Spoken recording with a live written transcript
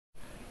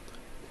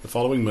The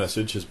following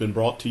message has been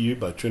brought to you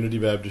by Trinity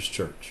Baptist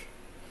Church.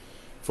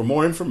 For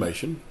more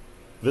information,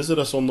 visit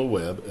us on the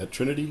web at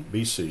trinitybc.org.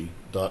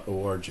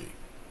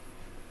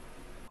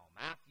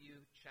 Matthew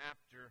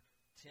chapter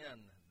 10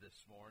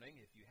 this morning.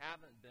 If you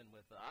haven't been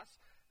with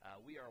us,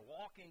 we are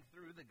walking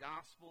through the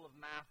Gospel of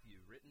Matthew,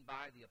 written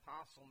by the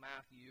Apostle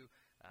Matthew.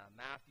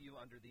 Matthew,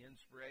 under the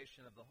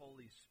inspiration of the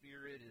Holy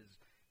Spirit,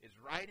 is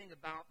writing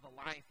about the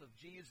life of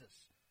Jesus.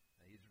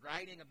 He's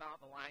writing about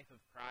the life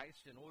of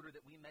Christ in order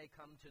that we may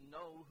come to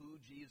know who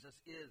Jesus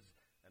is,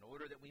 in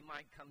order that we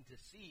might come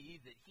to see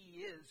that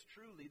he is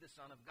truly the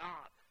Son of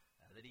God,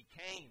 that he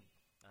came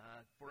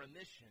for a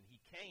mission.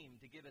 He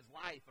came to give his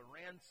life a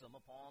ransom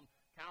upon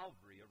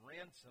Calvary, a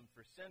ransom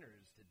for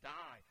sinners to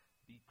die,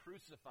 be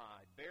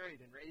crucified, buried,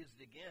 and raised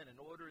again in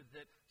order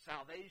that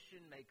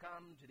salvation may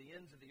come to the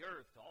ends of the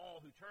earth, to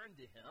all who turn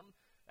to him.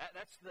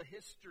 That's the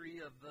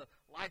history of the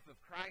life of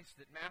Christ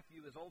that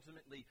Matthew is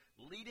ultimately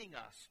leading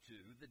us to,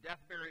 the death,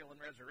 burial, and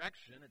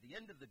resurrection at the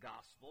end of the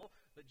gospel.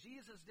 But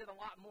Jesus did a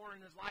lot more in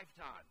his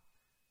lifetime.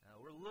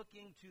 We're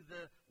looking to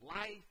the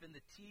life and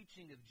the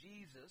teaching of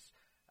Jesus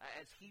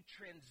as he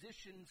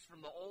transitions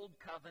from the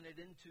old covenant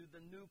into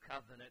the new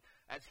covenant,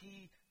 as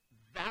he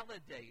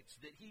validates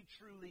that he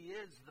truly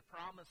is the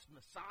promised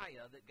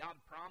Messiah that God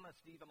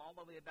promised even all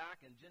the way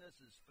back in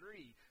Genesis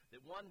 3,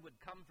 that one would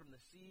come from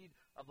the seed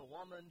of the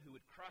woman who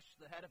would crush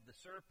the head of the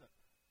serpent.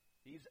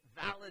 He's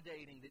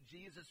validating that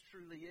Jesus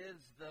truly is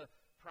the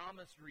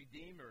promised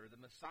Redeemer, the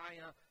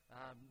Messiah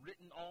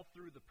written all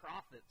through the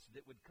prophets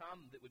that would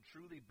come, that would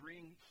truly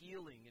bring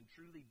healing and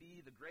truly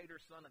be the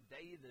greater Son of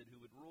David who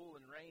would rule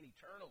and reign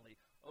eternally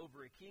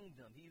over a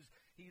kingdom.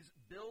 He's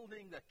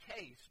building the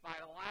case by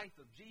the life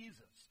of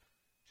Jesus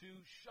to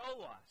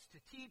show us,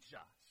 to teach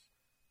us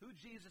who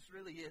Jesus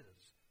really is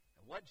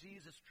and what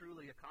Jesus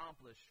truly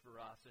accomplished for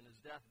us in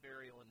his death,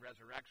 burial, and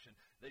resurrection.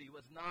 That he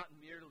was not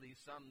merely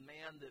some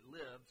man that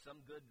lived,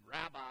 some good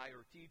rabbi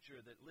or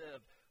teacher that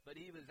lived, but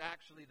he was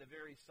actually the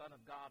very Son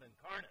of God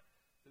incarnate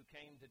who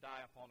came to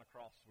die upon a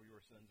cross for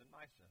your sins and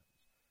my sins.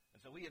 And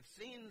so we have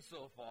seen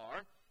so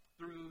far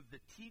through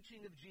the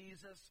teaching of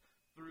Jesus,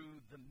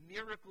 through the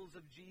miracles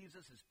of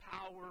Jesus, his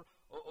power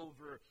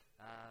over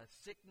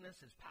sickness,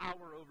 his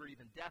power over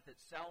even death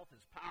itself,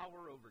 his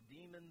power over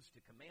demons to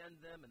command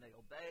them and they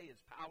obey,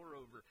 his power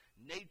over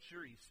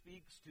nature. He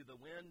speaks to the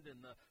wind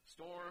and the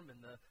storm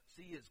and the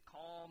sea is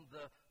calm.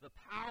 The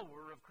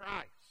power of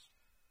Christ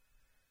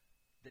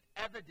that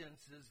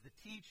evidences the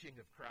teaching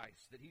of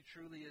Christ, that he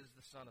truly is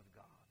the Son of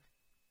God.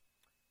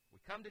 We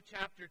come to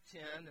chapter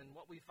 10, and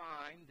what we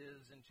find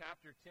is in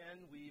chapter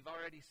 10, we've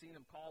already seen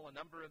him call a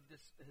number of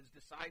his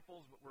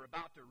disciples, but we're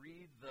about to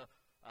read the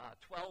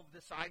 12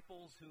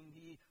 disciples whom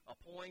he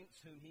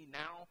appoints, whom he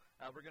now,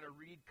 we're going to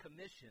read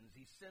commissions.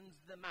 He sends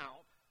them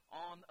out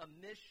on a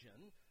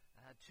mission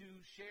to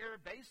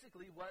share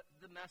basically what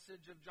the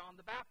message of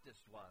John the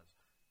Baptist was.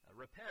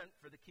 Repent,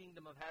 for the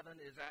kingdom of heaven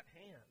is at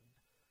hand.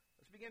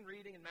 Let's begin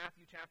reading in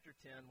Matthew chapter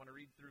 10. I want to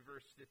read through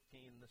verse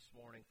 15 this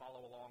morning.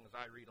 Follow along as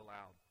I read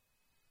aloud.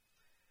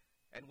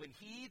 And when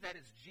he, that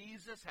is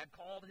Jesus, had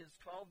called his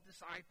 12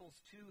 disciples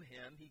to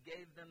him, he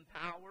gave them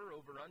power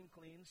over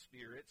unclean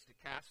spirits to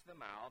cast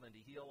them out and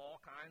to heal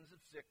all kinds of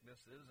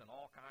sicknesses and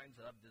all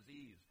kinds of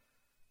disease.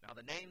 Now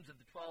the names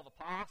of the 12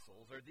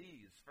 apostles are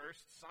these.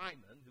 First,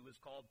 Simon, who is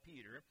called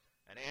Peter,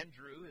 and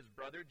Andrew, his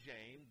brother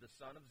James, the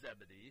son of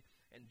Zebedee,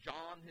 and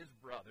John, his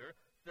brother,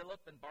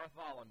 Philip and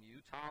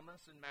Bartholomew,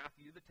 Thomas and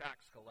Matthew, the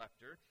tax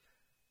collector,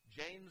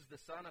 James, the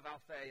son of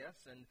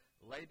Alphaeus, and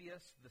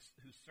Lebbaeus,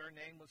 whose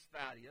surname was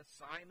Thaddeus,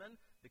 Simon,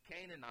 the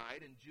Canaanite,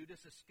 and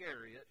Judas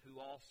Iscariot,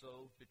 who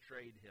also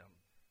betrayed him.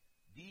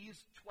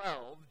 These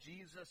 12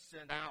 Jesus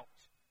sent out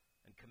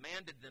and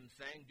commanded them,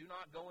 saying, Do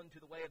not go into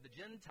the way of the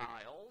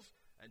Gentiles,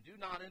 and do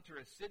not enter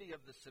a city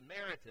of the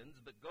Samaritans,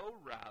 but go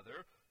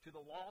rather to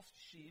the lost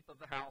sheep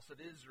of the house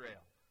of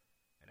Israel.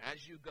 And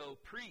as you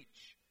go,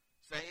 preach,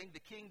 saying,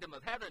 The kingdom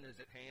of heaven is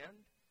at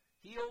hand.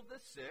 Heal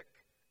the sick,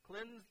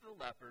 cleanse the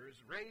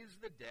lepers,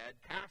 raise the dead,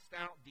 cast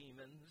out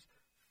demons.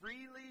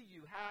 Freely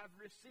you have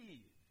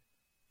received,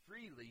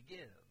 freely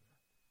give.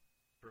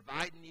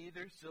 Provide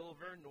neither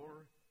silver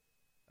nor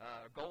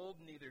gold,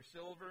 neither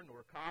silver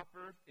nor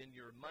copper in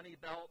your money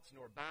belts,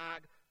 nor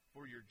bag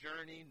for your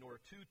journey,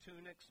 nor 2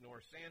 tunics, nor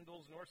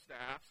sandals, nor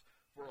staffs,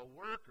 for a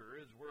worker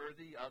is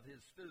worthy of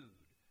his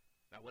food.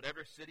 Now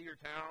whatever city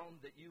or town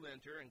that you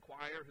enter,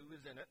 inquire who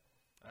is in it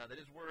that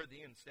is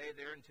worthy, and stay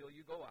there until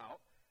you go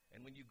out.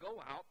 And when you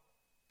go out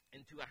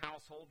into a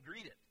household,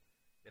 greet it.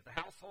 If the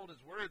household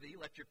is worthy,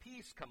 let your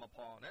peace come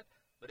upon it.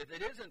 But if it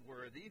isn't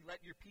worthy,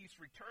 let your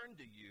peace return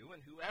to you,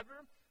 and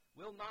whoever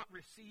will not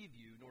receive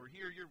you nor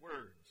hear your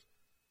words.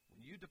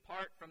 When you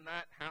depart from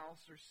that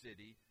house or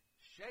city,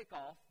 shake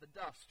off the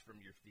dust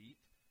from your feet.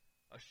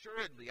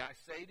 Assuredly, I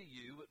say to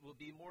you, it will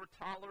be more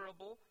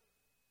tolerable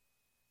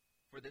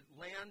for the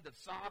land of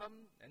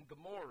Sodom and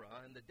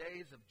Gomorrah in the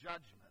days of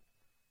judgment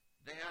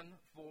than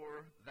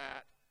for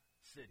that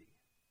city.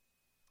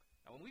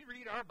 Now, when we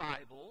read our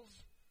Bibles,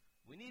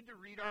 we need to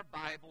read our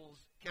Bibles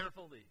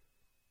carefully.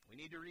 We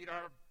need to read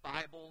our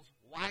Bibles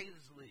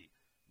wisely.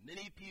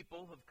 Many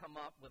people have come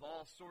up with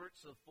all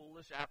sorts of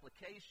foolish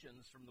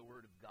applications from the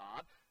Word of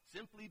God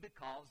simply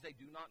because they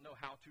do not know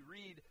how to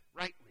read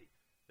rightly.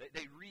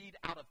 They read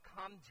out of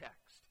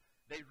context.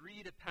 They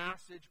read a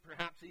passage,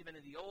 perhaps even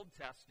in the Old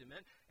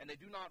Testament, and they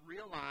do not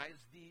realize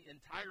the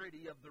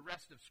entirety of the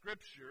rest of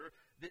Scripture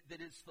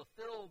that is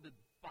fulfilled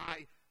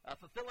by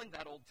fulfilling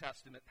that Old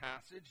Testament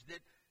passage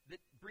that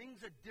brings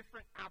a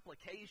different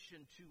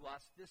application to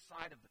us this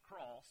side of the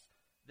cross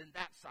than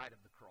that side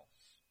of the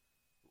cross.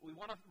 We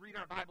want to read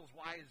our Bibles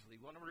wisely.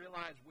 We want to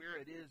realize where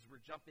it is we're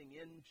jumping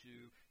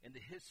into in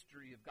the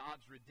history of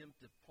God's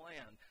redemptive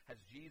plan. Has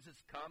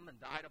Jesus come and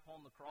died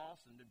upon the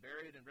cross and been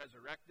buried and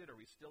resurrected? Are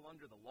we still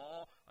under the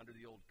law, under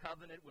the old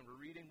covenant when we're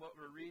reading what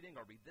we're reading?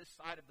 Are we this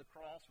side of the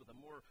cross with a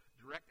more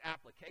direct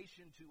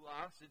application to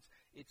us?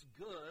 It's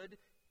good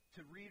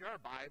to read our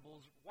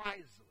Bibles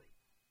wisely.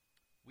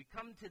 We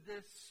come to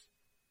this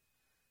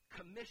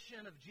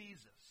commission of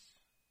Jesus.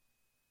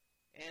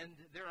 And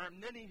there are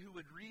many who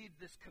would read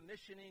this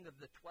commissioning of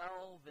the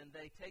 12 and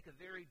they take a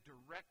very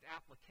direct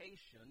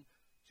application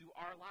to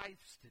our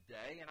lives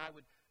today. And I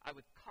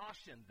would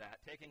caution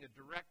that, taking a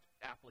direct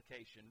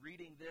application,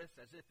 reading this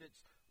as if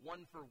it's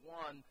one for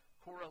one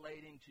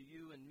correlating to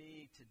you and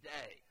me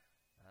today.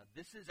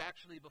 This is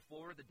actually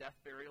before the death,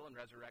 burial, and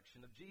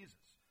resurrection of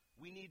Jesus.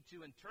 We need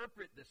to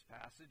interpret this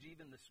passage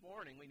even this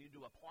morning. We need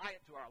to apply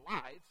it to our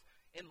lives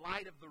in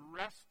light of the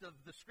rest of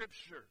the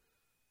Scripture.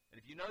 And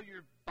if you know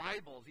your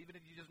Bibles, even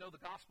if you just know the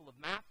Gospel of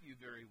Matthew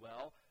very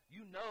well,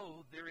 you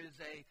know there is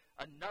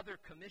another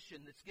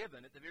commission that's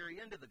given at the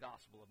very end of the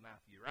Gospel of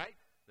Matthew, right?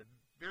 The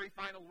very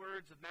final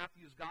words of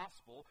Matthew's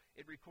Gospel,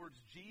 it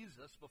records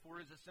Jesus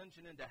before his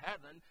ascension into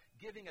heaven,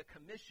 giving a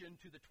commission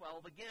to the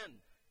 12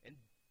 again. And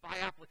by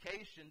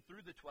application,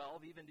 through the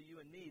 12, even to you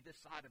and me, this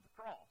side of the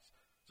cross.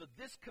 So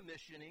this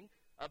commissioning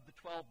of the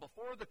 12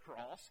 before the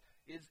cross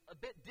is a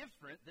bit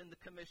different than the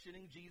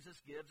commissioning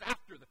Jesus gives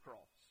after the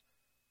cross.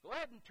 Go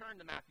ahead and turn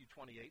to Matthew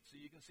 28 so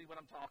you can see what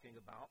I'm talking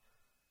about.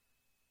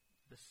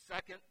 The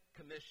second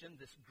commission,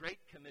 this great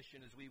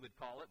commission as we would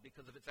call it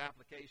because of its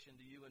application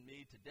to you and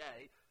me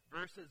today,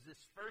 versus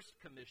this first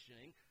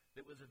commissioning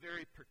that was a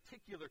very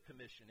particular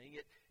commissioning.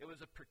 It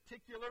was a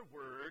particular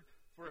word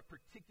for a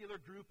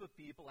particular group of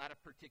people at a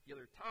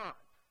particular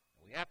time.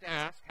 And we have to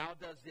ask, how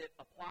does it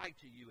apply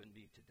to you and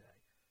me today?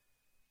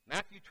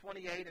 Matthew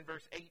 28 and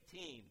verse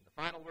 18, the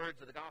final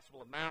words of the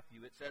Gospel of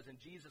Matthew, it says, "And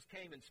Jesus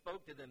came and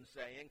spoke to them,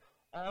 saying,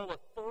 All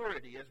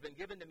authority has been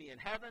given to me in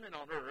heaven and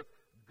on earth.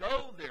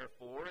 Go,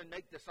 therefore, and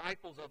make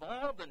disciples of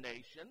all the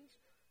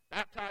nations,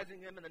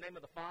 baptizing them in the name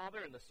of the Father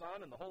and the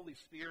Son and the Holy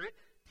Spirit,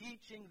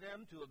 teaching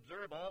them to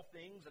observe all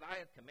things that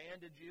I have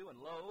commanded you. And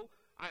lo,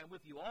 I am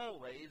with you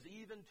always,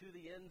 even to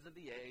the ends of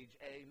the age.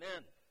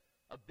 Amen."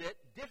 A bit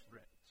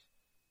different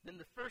than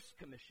the first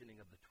commissioning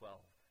of the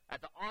 12.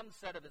 At the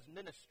onset of his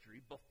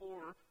ministry,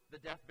 before the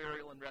death,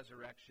 burial, and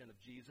resurrection of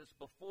Jesus,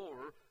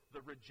 before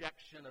the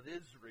rejection of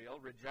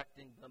Israel,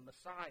 rejecting the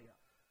Messiah.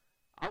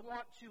 I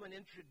want to, in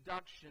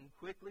introduction,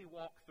 quickly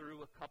walk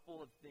through a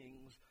couple of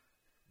things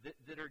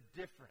that are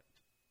different,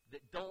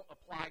 that don't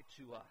apply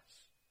to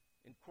us,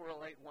 and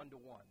correlate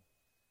one-to-one.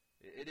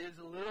 It is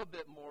a little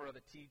bit more of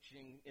a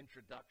teaching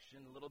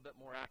introduction, a little bit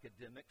more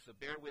academic, so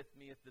bear with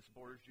me if this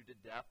bores you to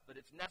death, but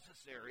it's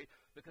necessary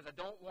because I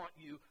don't want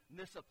you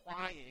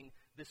misapplying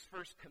this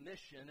first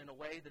commission in a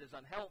way that is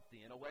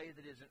unhealthy, in a way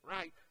that isn't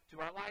right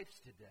to our lives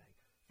today.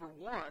 For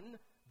one,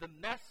 the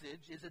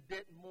message is a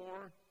bit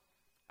more,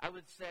 I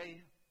would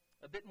say,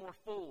 a bit more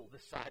full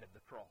this side of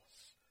the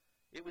cross.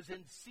 It was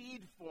in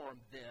seed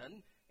form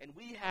then, and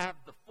we have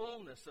the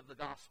fullness of the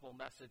gospel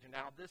message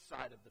now this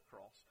side of the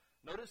cross.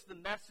 Notice the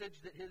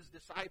message that his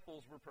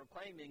disciples were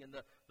proclaiming in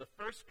the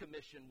first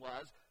commission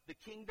was, the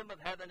kingdom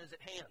of heaven is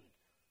at hand.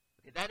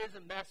 Okay, that is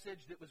a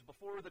message that was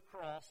before the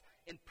cross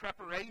in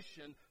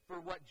preparation for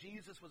what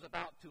Jesus was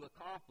about to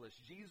accomplish.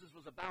 Jesus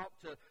was about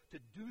to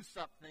do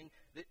something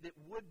that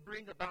would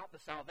bring about the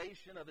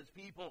salvation of his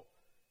people.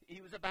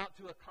 He was about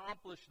to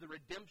accomplish the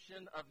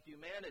redemption of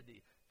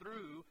humanity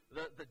through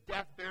the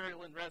death,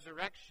 burial, and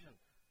resurrection.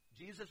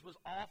 Jesus was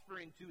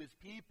offering to his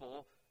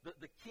people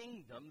the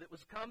kingdom that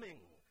was coming.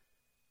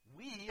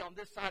 We, on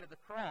this side of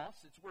the cross,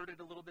 it's worded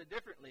a little bit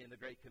differently in the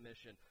Great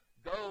Commission.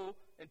 Go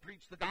and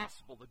preach the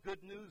gospel, the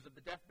good news of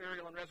the death,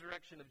 burial, and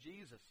resurrection of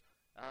Jesus.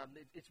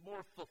 It's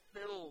more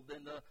fulfilled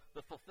in the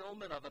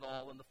fulfillment of it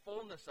all and the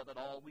fullness of it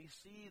all. We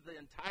see the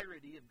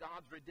entirety of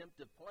God's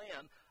redemptive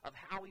plan of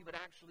how he would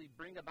actually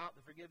bring about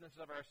the forgiveness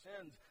of our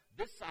sins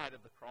this side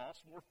of the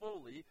cross more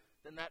fully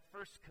than that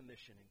first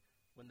commissioning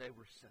when they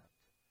were sent.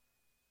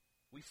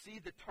 We see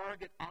the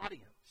target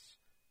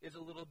audience is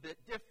a little bit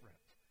different.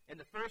 In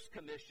the first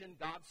commission,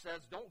 God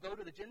says, don't go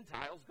to the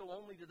Gentiles, go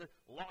only to the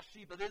lost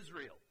sheep of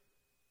Israel.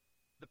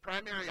 The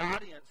primary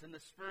audience in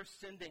this first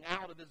sending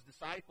out of his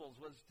disciples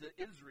was to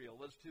Israel,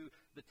 was to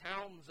the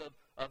towns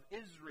of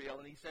Israel.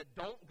 And he said,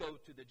 don't go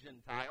to the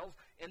Gentiles.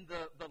 In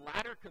the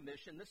latter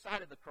commission, this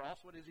side of the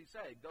cross, what does he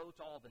say? Go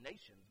to all the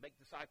nations, make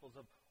disciples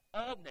of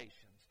all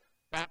nations,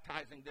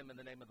 baptizing them in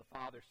the name of the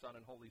Father, Son,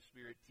 and Holy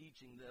Spirit,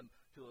 teaching them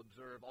to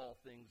observe all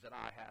things that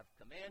I have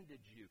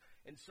commanded you.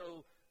 And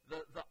so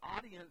the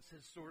audience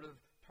has sort of,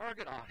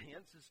 target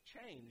audience has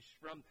changed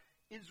from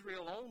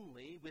Israel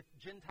only with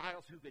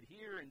Gentiles who could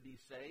hear and be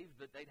saved,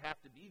 but they'd have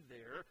to be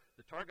there.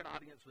 The target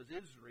audience was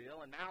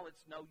Israel, and now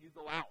it's, no, you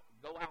go out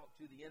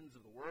to the ends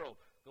of the world,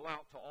 go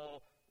out to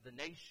all the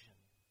nations.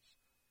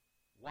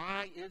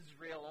 Why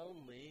Israel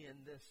only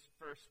in this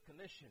first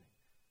commissioning?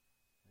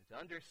 And to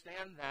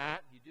understand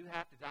that, you do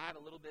have to dive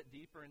a little bit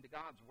deeper into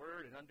God's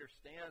Word and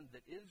understand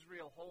that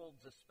Israel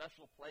holds a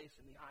special place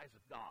in the eyes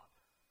of God.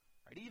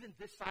 Right? Even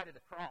this side of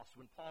the cross,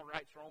 when Paul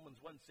writes Romans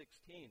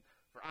 1:16,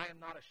 "For I am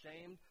not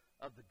ashamed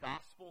of the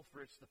gospel,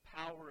 for it's the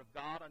power of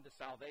God unto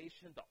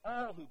salvation to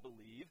all who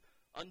believe,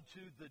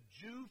 unto the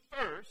Jew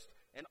first,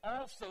 and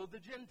also the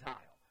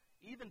Gentile."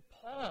 Even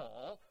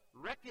Paul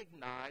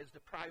recognized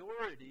a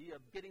priority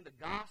of getting the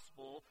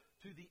gospel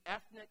to the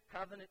ethnic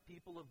covenant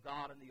people of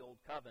God in the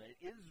Old Covenant.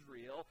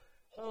 Israel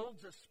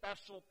holds a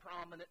special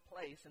prominent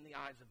place in the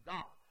eyes of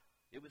God.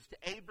 It was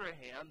to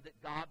Abraham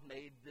that God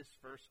made this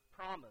first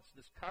promise,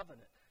 this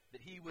covenant,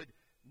 that he would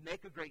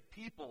make a great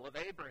people of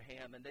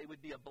Abraham, and they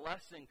would be a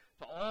blessing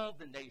to all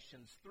the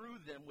nations. Through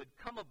them would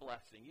come a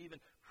blessing. Even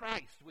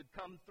Christ would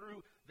come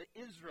through the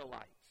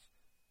Israelites.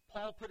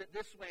 Paul put it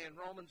this way in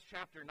Romans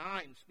chapter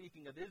 9,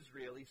 speaking of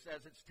Israel. He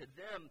says, it's to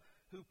them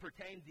who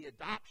pertain the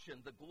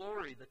adoption, the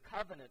glory, the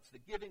covenants, the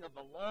giving of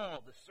the law,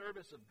 the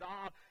service of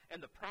God,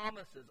 and the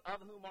promises,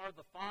 of whom are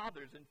the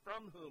fathers, and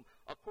from whom,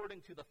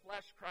 according to the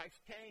flesh, Christ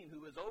came,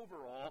 who is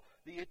over all,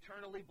 the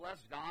eternally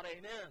blessed God.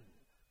 Amen.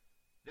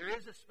 There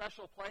is a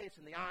special place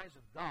in the eyes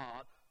of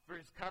God for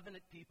his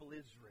covenant people,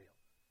 Israel.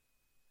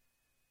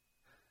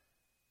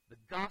 The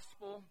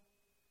gospel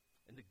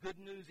and the good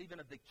news even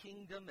of the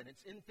kingdom and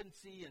its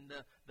infancy and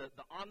the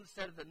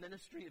onset of the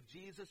ministry of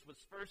Jesus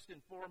was first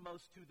and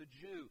foremost to the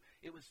Jew.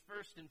 It was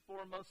first and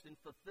foremost in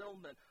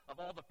fulfillment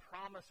of all the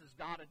promises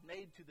God had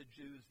made to the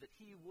Jews, that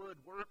he would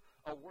work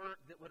a work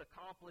that would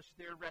accomplish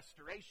their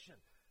restoration,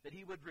 that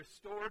he would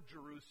restore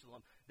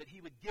Jerusalem, that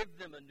he would give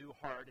them a new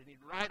heart, and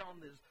he'd write on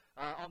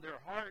their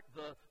heart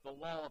the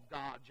law of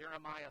God,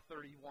 Jeremiah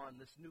 31,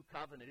 this new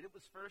covenant. It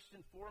was first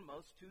and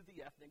foremost to the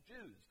ethnic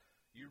Jews.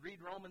 You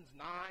read Romans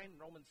 9,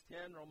 Romans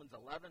 10, Romans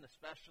 11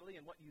 especially,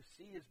 and what you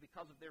see is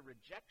because of their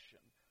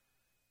rejection.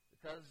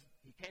 Because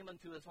he came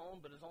unto his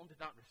own, but his own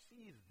did not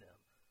receive them.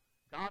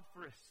 God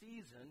for a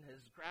season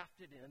has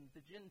grafted in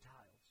the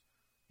Gentiles.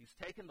 He's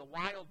taken the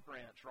wild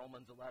branch,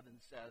 Romans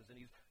 11 says,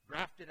 and he's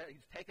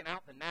taken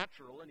out the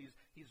natural, and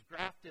he's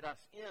grafted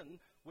us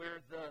in where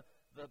the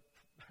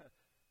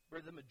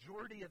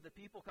majority of the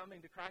people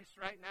coming to Christ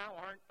right now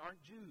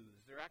aren't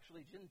Jews. They're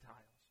actually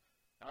Gentiles.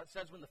 Now it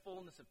says when the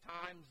fullness of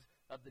times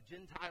of the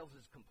Gentiles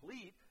is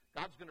complete,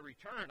 God's going to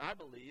return, I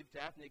believe, to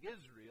ethnic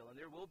Israel, and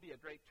there will be a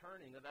great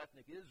turning of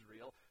ethnic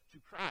Israel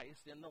to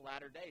Christ in the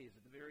latter days,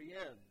 at the very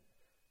end.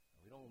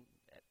 We don't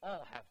at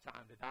all have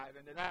time to dive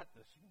into that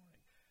this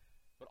morning.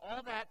 But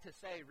all that to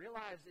say,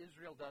 realize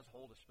Israel does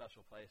hold a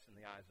special place in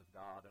the eyes of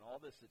God, and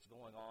all this that's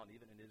going on,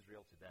 even in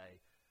Israel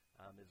today,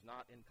 is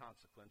not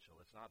inconsequential.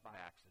 It's not by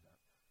accident.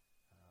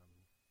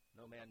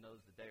 No man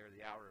knows the day or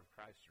the hour of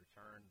Christ's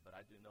return, but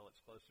I do know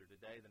it's closer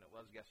today than it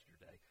was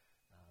yesterday,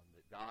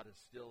 that God is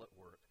still at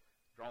work,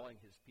 drawing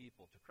his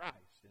people to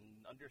Christ.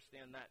 And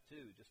understand that,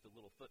 too, just a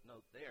little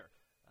footnote there.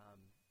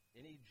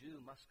 Any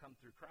Jew must come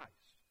through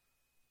Christ.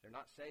 They're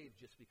not saved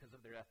just because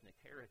of their ethnic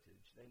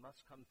heritage. They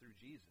must come through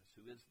Jesus,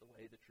 who is the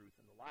way, the truth,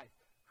 and the life.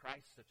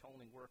 Christ's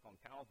atoning work on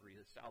Calvary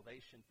is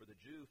salvation for the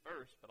Jew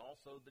first, but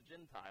also the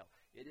Gentile.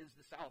 It is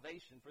the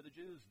salvation for the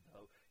Jews,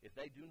 though. If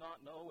they do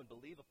not know and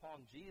believe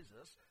upon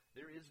Jesus,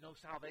 there is no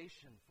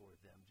salvation for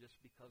them,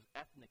 just because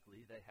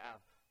ethnically they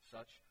have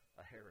such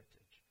a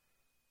heritage.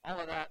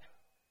 All of that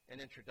an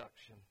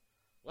introduction.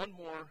 One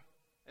more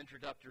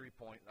introductory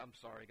point. I'm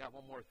sorry, got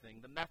one more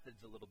thing. The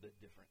method's a little bit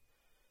different.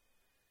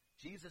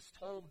 Jesus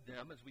told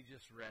them, as we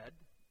just read,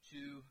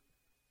 to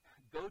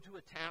go to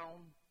a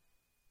town,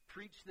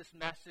 preach this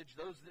message.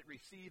 Those that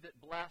receive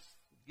it, bless.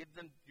 Give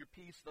them your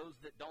peace. Those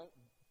that don't,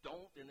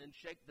 and then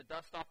shake the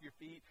dust off your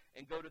feet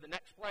and go to the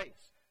next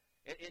place.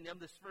 And in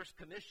this first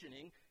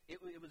commissioning,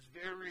 it was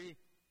very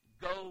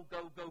go,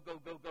 go, go, go,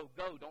 go, go,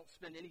 go. Don't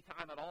spend any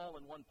time at all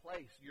in one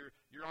place.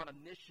 You're on a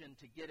mission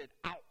to get it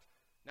out.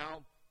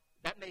 Now,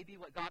 that may be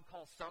what God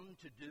calls some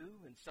to do,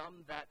 and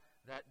some that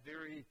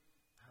very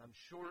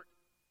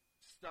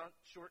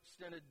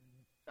short-stinted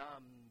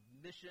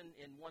mission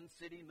in one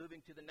city,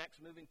 moving to the next.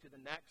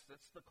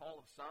 That's the call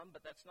of some,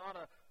 but that's not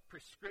a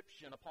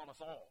prescription upon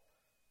us all.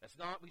 That's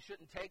not, we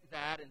shouldn't take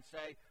that and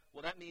say,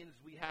 well, that means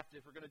we have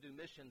to, if we're going to do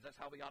missions, that's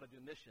how we ought to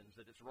do missions,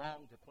 that it's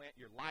wrong to plant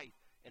your life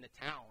in a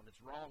town. It's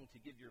wrong to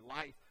give your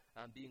life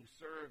being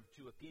served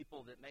to a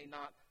people that may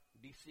not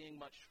be seeing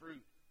much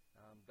fruit.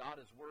 God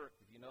has worked,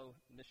 if you know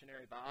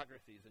missionary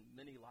biographies, in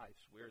many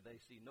lives where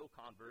they see no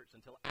converts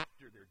until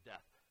after their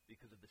death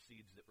because of the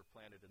seeds that were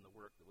planted in the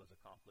work that was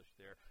accomplished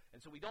there.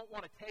 And so we don't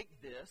want to take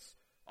this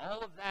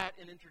All of that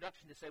in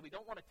introduction to say we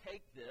don't want to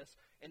take this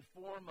and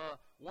form a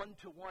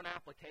one-to-one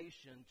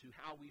application to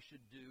how we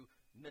should do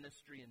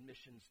ministry and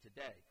missions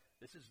today.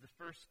 This is the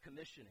first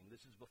commissioning.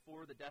 This is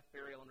before the death,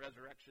 burial, and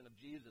resurrection of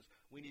Jesus.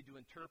 We need to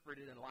interpret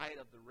it in light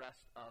of the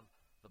rest of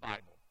the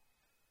Bible.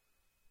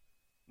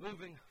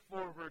 Moving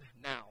forward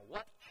now,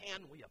 what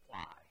can we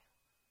apply?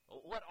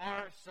 What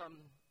are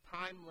some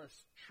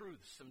timeless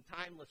truths, some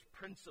timeless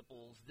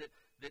principles that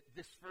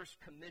this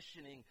first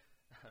commissioning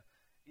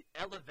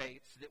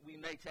elevates that we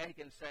may take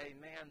and say,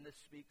 man, this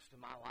speaks to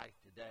my life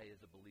today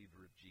as a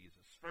believer of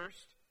Jesus?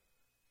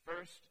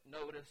 First,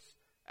 notice,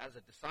 as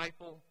a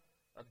disciple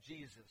of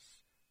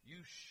Jesus, you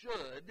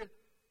should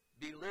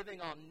be living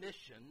on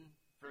mission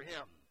for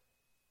him.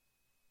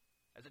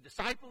 As a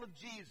disciple of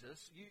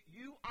Jesus,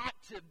 you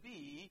ought to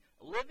be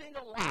living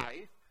a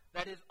life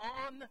that is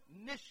on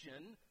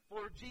mission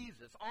for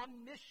Jesus.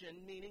 On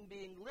mission meaning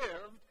being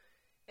lived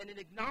in an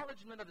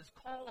acknowledgement of his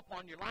call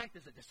upon your life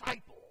as a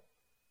disciple.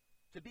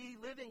 To be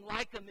living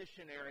like a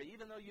missionary,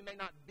 even though you may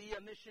not be a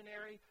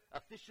missionary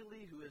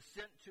officially who is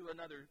sent to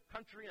another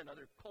country,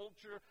 another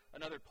culture,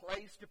 another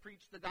place to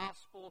preach the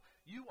gospel,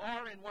 you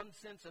are in one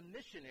sense a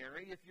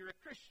missionary if you're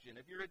a Christian,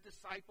 if you're a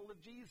disciple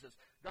of Jesus.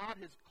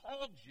 God has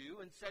called you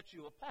and set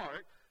you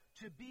apart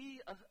to be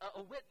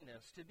a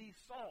witness, to be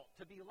salt,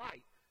 to be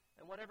light,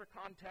 in whatever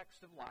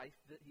context of life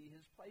that he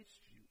has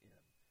placed you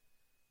in.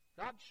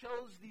 God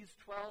chose these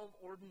 12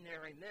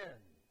 ordinary men.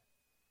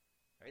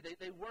 Right?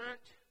 They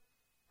weren't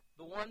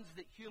the ones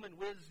that human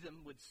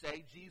wisdom would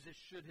say Jesus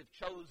should have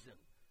chosen.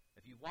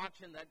 If you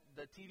watch in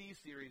the TV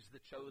series The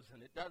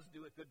Chosen, it does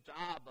do a good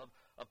job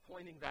of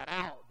pointing that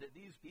out, that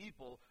these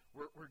people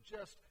were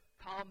just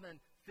common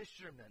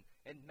fishermen,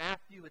 and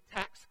Matthew a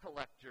tax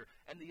collector,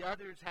 and the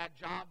others had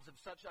jobs of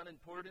such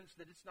unimportance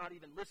that it's not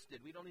even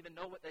listed. We don't even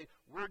know what they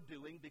were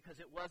doing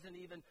because it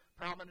wasn't even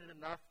prominent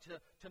enough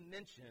to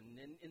mention.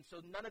 And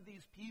so none of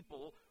these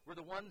people were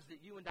the ones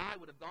that you and I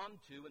would have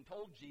gone to and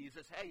told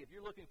Jesus, hey, if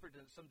you're looking for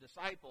some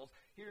disciples,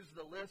 here's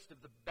the list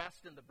of the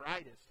best and the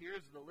brightest.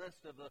 Here's the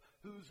list of the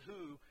who's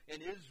who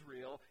in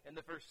Israel in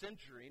the first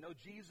century. No,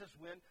 Jesus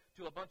went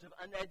to a bunch of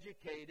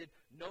uneducated,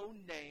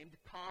 no-named,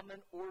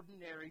 common,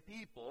 ordinary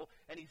people,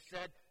 and he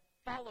said,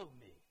 follow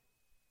me.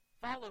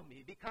 Follow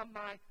me. Become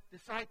my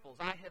disciples.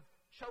 I have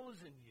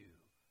chosen you.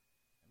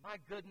 And my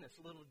goodness,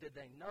 little did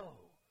they know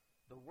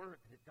the work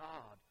that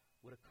God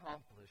would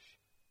accomplish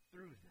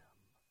through them.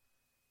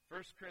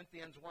 1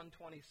 Corinthians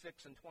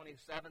 1:26 and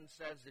 27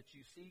 says that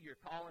you see your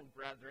calling,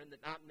 brethren,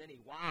 that not many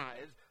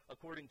wise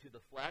according to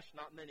the flesh,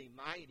 not many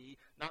mighty,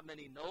 not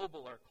many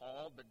noble are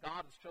called, but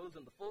God has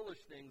chosen the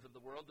foolish things of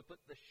the world to put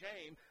to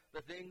shame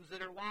the things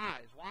that are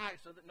wise. Why?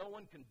 So that no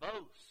one can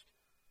boast.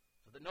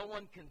 So that no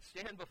one can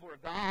stand before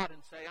God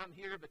and say, I'm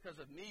here because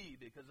of me,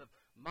 because of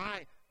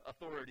my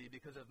authority,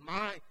 because of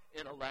my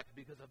intellect,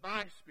 because of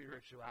my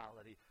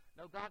spirituality.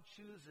 No, God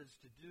chooses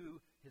to do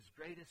his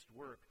greatest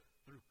work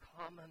through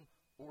common,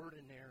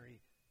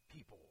 ordinary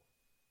people.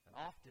 And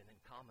often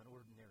in common,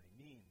 ordinary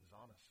means,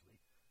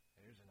 honestly.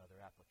 There's another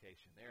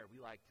application there.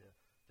 We like to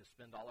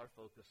spend all our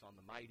focus on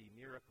the mighty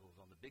miracles,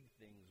 on the big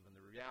things, when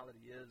the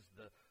reality is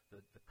the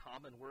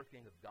common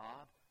working of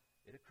God,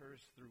 it occurs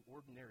through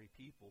ordinary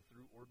people,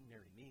 through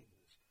ordinary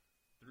means,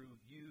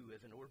 through you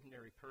as an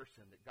ordinary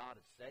person that God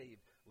has saved,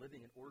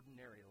 living an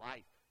ordinary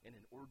life in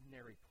an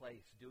ordinary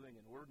place, doing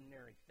an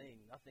ordinary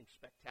thing, nothing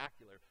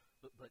spectacular,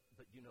 but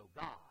you know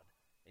God,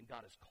 and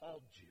God has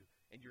called you,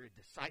 and you're a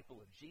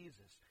disciple of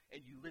Jesus,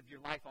 and you live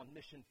your life on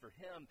mission for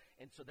him,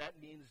 and so that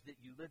means that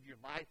you live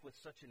your life with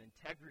such an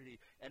integrity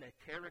and a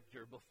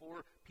character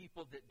before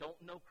people that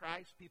don't know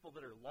Christ, people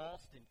that are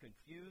lost and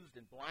confused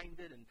and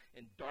blinded and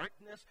in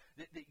darkness,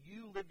 that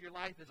you live your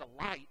life as a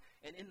light,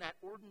 and in that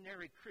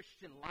ordinary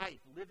Christian life,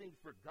 living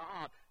for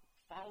God,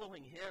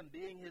 following him,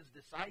 being his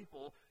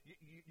disciple,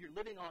 you're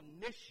living on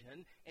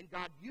mission, and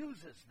God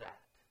uses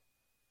that.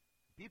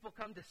 People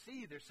come to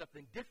see there's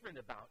something different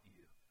about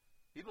you.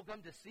 People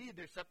come to see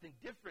there's something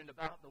different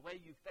about the way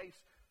you face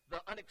the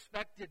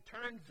unexpected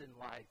turns in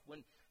life,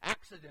 when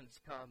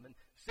accidents come and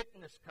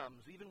sickness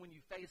comes, even when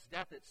you face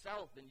death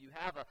itself, and you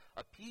have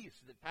a peace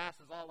that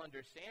passes all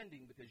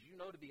understanding, because you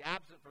know to be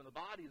absent from the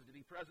body is to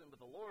be present with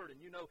the Lord, and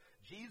you know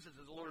Jesus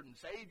is Lord and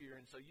Savior,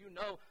 and so you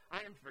know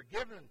I am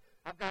forgiven,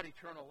 I've got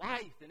eternal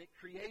life, and it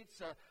creates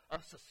a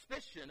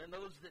suspicion in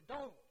those that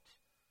don't,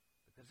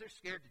 because they're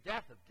scared to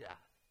death of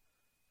death,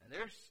 and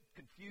they're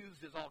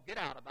confused as all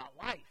get out about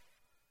life.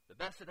 The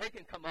best that they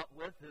can come up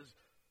with is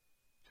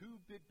two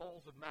big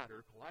balls of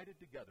matter collided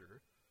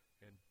together,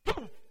 and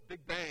poof,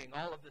 big bang,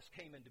 all of this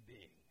came into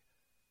being.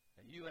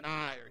 And you and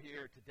I are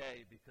here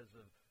today because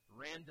of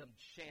random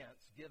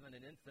chance given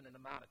an infinite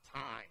amount of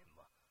time.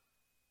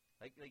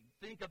 Like,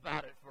 think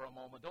about it for a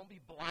moment. Don't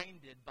be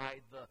blinded by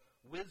the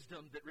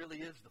wisdom that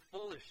really is the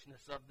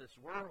foolishness of this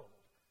world.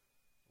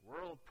 The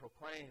world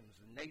proclaims,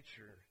 the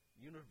nature,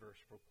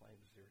 universe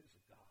proclaims there is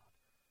a God.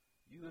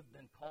 You have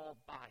been called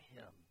by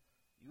him.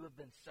 You have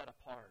been set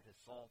apart as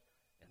salt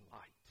and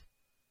light.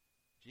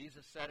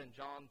 Jesus said in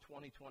John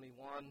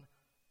 20:21,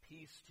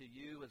 peace to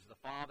you as the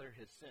Father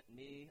has sent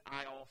me,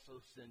 I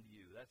also send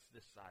you. That's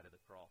this side of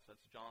the cross.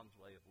 That's John's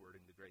way of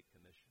wording the Great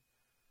Commission.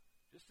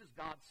 Just as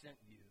God sent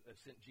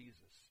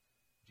Jesus,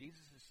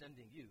 Jesus is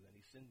sending you, and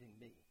he's sending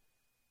me.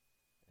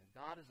 And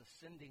God is a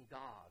sending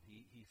God.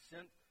 He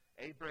sent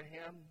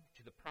Abraham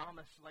to the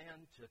promised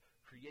land to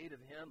create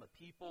of him a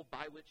people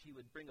by which he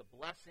would bring a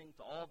blessing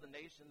to all the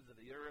nations of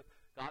the earth.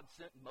 God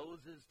sent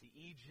Moses to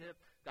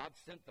Egypt. God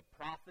sent the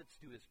prophets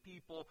to his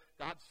people.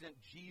 God sent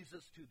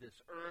Jesus to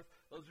this earth.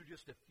 Those are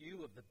just a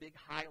few of the big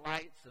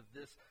highlights of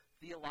this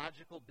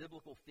theological,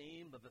 biblical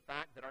theme of the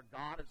fact that our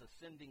God is a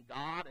sending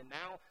God. And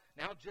now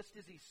just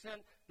as he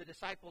sent the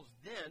disciples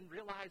then,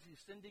 realize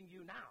he's sending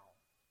you now.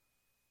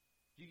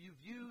 Do you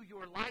view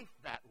your life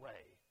that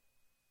way?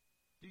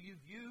 Do you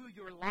view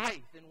your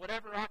life in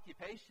whatever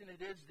occupation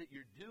it is that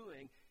you're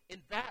doing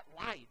in that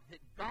light, that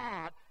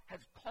God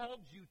has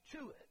called you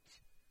to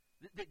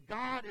it, that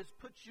God has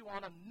put you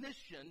on a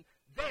mission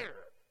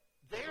there?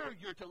 There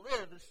you're to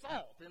live as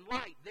salt and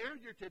light. There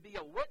you're to be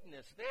a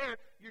witness. There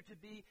you're to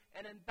be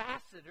an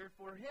ambassador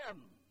for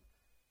him.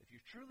 If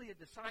you're truly a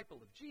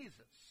disciple of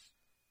Jesus,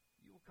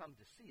 you will come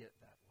to see it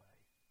that way.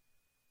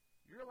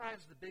 You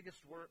realize the biggest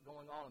work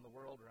going on in the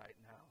world right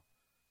now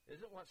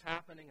isn't what's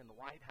happening in the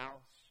White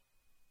House.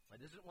 It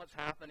isn't what's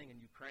happening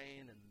in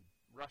Ukraine and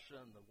Russia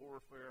and the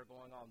warfare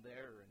going on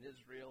there, or in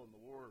Israel and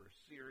the war, or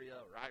Syria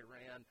or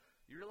Iran.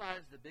 You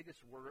realize the biggest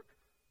work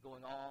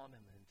going on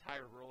in the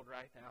entire world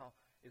right now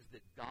is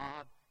that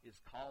God is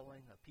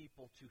calling a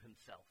people to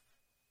himself.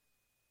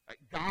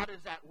 God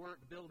is at work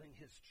building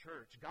his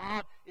church.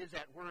 God is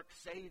at work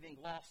saving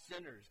lost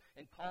sinners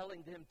and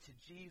calling them to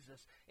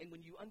Jesus. And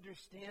when you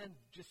understand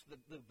just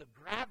the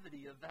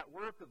gravity of that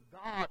work of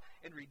God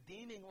in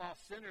redeeming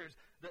lost sinners,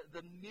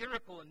 the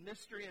miracle and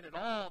mystery in it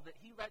all, that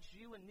he lets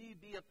you and me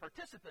be a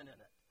participant in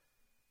it.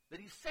 That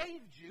he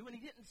saved you, and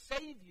he didn't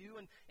save you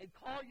and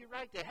call you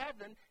right to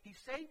heaven. He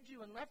saved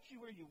you and left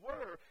you where you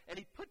were, and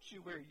he put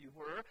you where you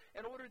were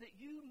in order that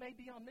you may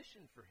be on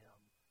mission for him.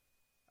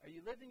 Are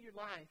you living your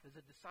life as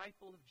a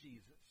disciple of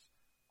Jesus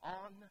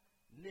on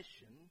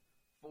mission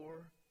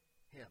for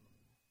him?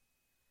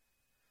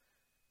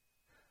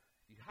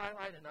 If you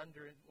highlight and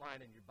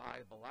underline in your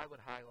Bible, I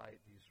would highlight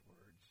these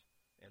words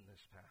in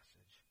this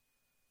passage.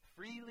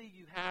 Freely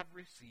you have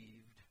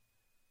received,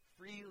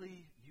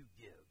 freely you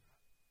give.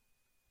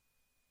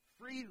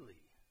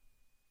 Freely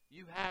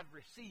you have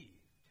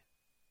received,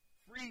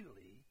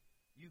 freely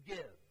you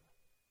give.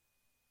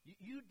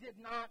 You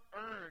did not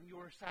earn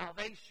your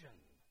salvation.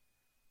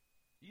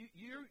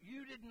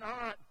 You did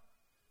not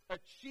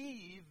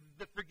achieve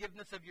the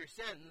forgiveness of your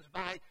sins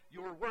by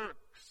your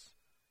works.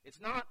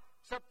 It's not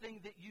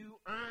something that you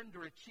earned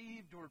or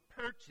achieved or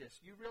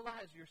purchased. You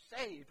realize you're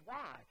saved.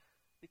 Why?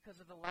 Because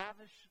of the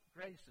lavish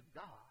grace of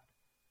God.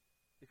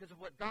 Because of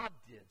what God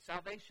did.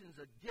 Salvation is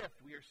a gift.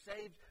 We are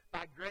saved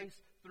by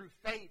grace through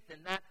faith,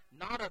 and that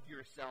not of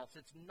yourselves.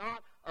 It's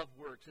not of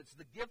works. It's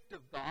the gift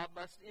of God,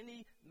 lest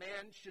any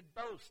man should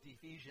boast,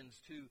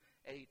 Ephesians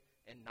 2:8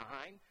 and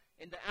 9.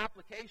 And the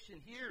application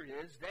here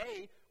is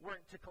they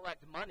weren't to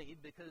collect money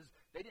because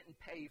they didn't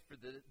pay for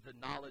the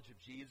knowledge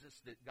of Jesus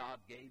that God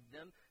gave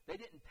them.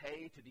 They didn't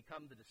pay to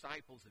become the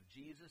disciples of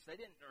Jesus. They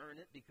didn't earn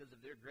it because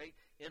of their great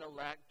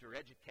intellect or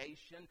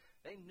education.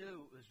 They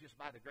knew it was just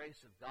by the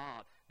grace of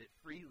God that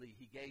freely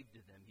he gave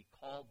to them. He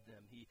called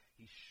them. He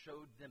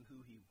showed them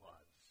who he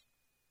was.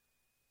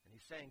 And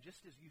he's saying,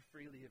 just as you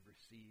freely have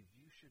received,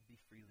 you should be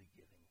freely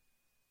giving.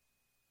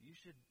 You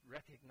should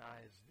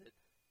recognize that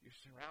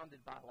you're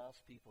surrounded by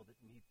lost people that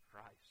need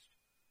Christ.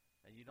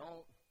 And you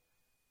don't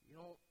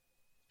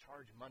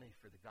charge money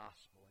for the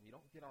gospel. And you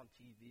don't get on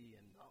TV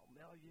and, I'll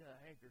mail you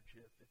a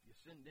handkerchief if you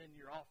send in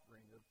your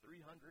offering of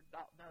 $300.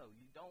 No,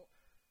 you don't.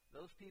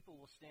 Those people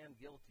will stand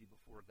guilty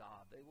before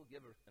God. They will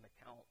give an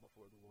account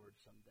before the Lord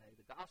someday.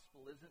 The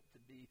gospel isn't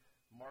to be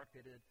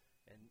marketed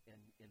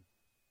and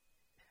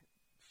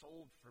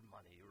sold for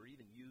money or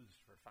even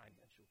used for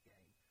financial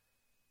gain.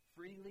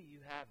 Freely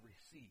you have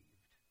received.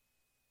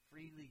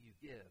 Freely you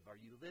give. Are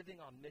you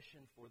living on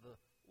mission for the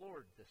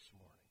Lord this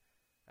morning?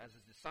 As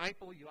a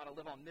disciple, you ought to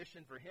live on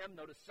mission for him.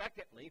 Notice,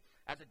 secondly,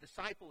 as a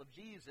disciple of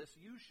Jesus,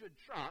 you should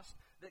trust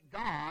that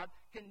God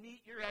can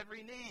meet your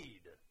every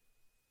need.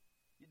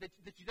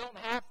 That you don't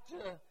have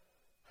to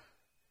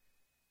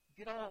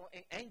get all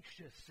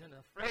anxious and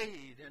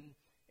afraid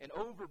and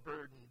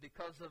overburdened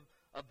because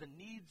of the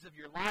needs of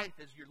your life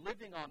as you're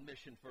living on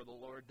mission for the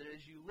Lord. That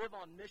as you live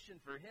on mission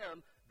for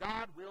him,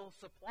 God will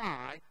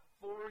supply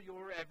for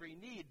your every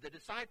need. The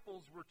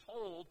disciples were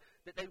told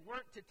that they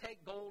weren't to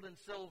take gold and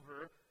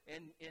silver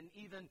and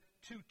even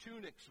 2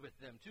 tunics with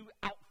them, 2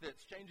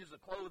 outfits, changes of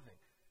clothing.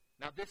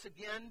 Now this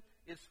again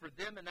is for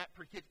them in that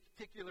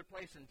particular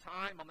place and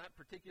time, on that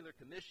particular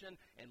commission.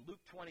 And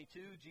Luke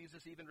 22,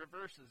 Jesus even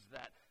reverses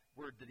that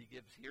word that he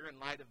gives here in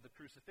light of the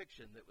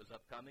crucifixion that was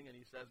upcoming. And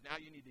he says,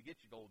 now you need to get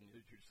your gold and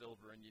your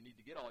silver, and you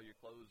need to get all your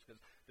clothes, because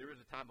there is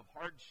a time of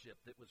hardship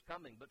that was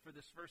coming. But for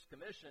this first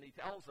commission, he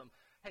tells them,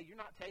 hey, you're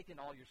not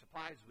taking all your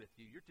supplies with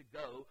you. You're to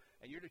go,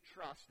 and you're to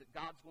trust that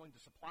God's going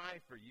to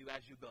supply for you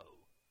as you go.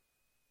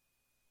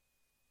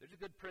 There's a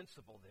good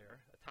principle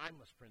there, a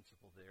timeless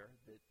principle there,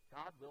 that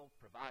God will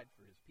provide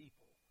for his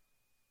people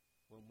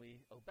when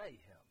we obey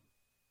him.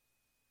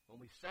 When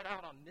we set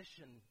out on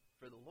mission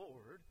for the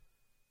Lord,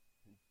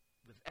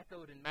 it was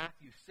echoed in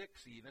Matthew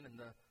 6 even, in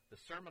the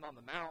Sermon on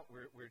the Mount,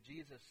 where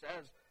Jesus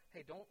says,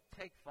 hey, don't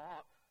take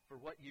thought for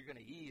what you're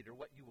going to eat or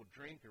what you will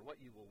drink or what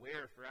you will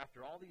wear, for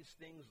after all these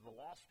things the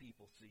lost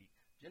people seek,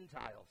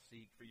 Gentiles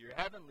seek. For your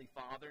heavenly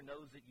Father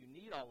knows that you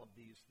need all of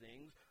these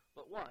things,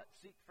 but what?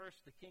 Seek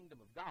first the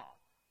kingdom of God.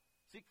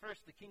 Seek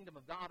first the kingdom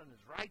of God and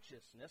his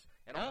righteousness,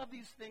 and all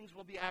these things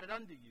will be added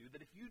unto you.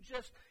 That if you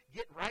just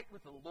get right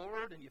with the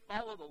Lord and you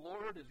follow the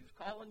Lord as he's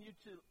calling you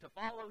to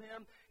follow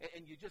him,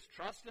 and you just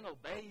trust and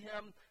obey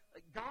him,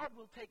 God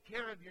will take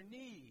care of your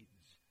needs.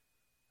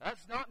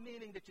 That's not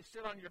meaning that you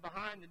sit on your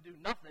behind and do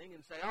nothing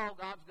and say, oh,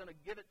 God's going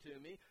to give it to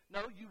me.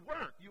 No, you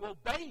work. You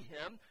obey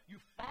him.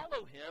 You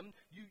follow him.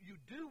 You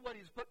do what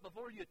he's put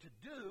before you to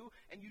do,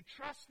 and you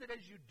trust that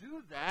as you do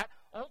that,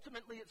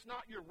 ultimately it's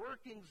not your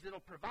workings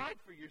that'll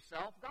provide for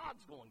yourself.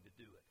 God's going to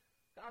do it.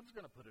 God's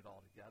going to put it all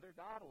together.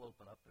 God will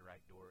open up the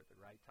right door at the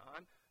right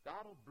time.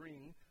 God will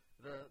bring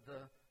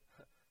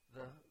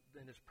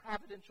in his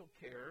providential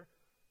care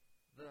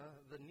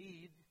the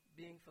need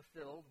being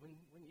fulfilled when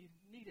you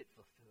need it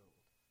fulfilled.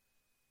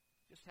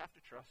 Just have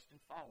to trust and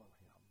follow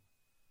him.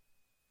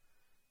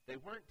 They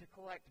weren't to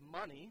collect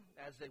money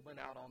as they went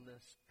out on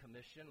this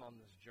commission, on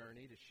this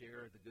journey to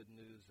share the good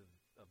news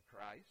of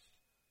Christ.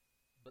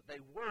 But they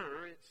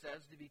were, it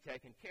says, to be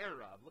taken care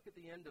of. Look at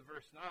the end of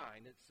verse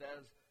 9. It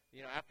says,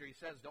 after he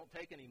says, don't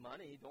take any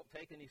money, don't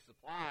take any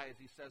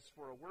supplies, he says,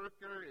 for a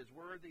worker is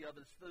worthy of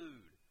his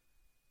food.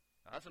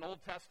 Now, that's an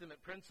Old Testament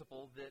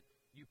principle that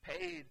you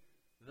paid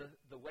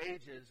the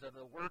wages of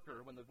the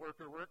worker when the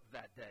worker worked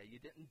that day. You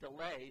didn't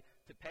delay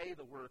to pay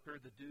the worker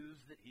the dues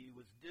that he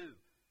was due.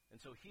 And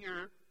so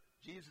here,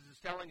 Jesus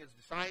is telling his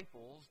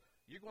disciples,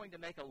 you're going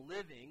to make a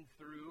living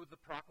through the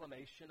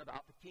proclamation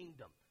about the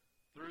kingdom,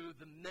 through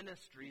the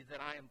ministry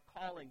that I am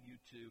calling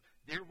you to.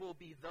 There will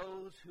be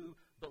those who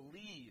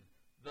believe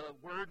the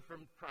word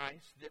from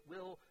Christ that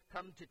will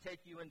come to take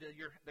you into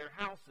their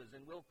houses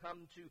and will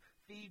come to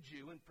feed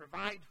you and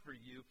provide for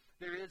you.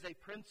 There is a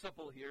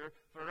principle here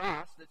for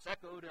us that's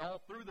echoed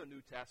all through the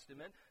New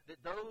Testament,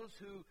 that those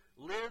who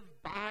live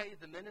by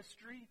the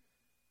ministry,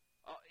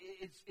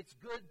 it's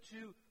good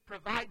to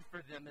provide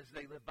for them as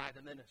they live by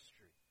the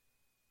ministry.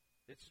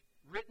 It's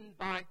written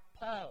by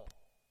Paul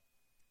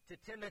to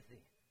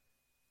Timothy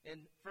in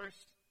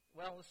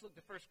let's look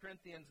to 1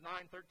 Corinthians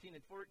 9, 13,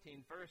 and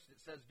 14 first.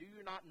 It says, do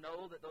you not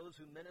know that those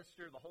who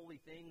minister the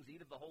holy things eat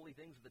of the holy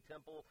things of the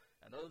temple,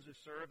 and those who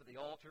serve at the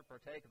altar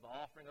partake of the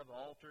offering of the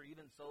altar?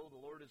 Even so, the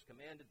Lord has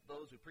commanded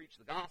those who preach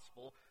the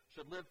gospel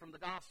should live from the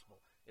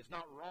gospel. It's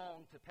not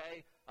wrong to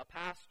pay a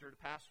pastor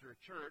to pastor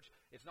a church.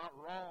 It's not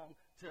wrong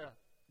to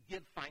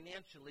give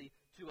financially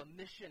to a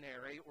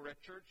missionary or a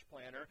church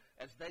planter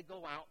as they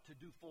go out to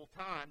do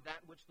full-time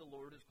that which the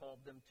Lord has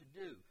called them to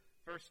do.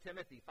 1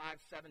 Timothy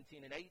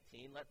 5:17 and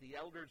 18, let the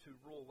elders who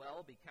rule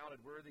well be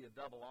counted worthy of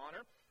double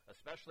honor,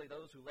 especially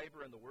those who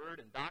labor in the word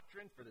and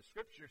doctrine. For the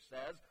Scripture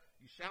says,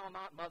 you shall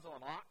not muzzle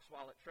an ox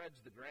while it treads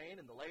the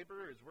grain, and the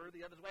laborer is worthy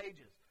of his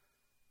wages.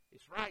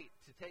 It's right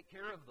to take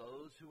care of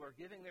those who are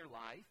giving their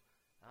life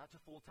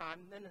to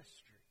full-time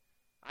ministry.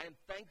 I am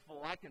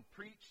thankful I can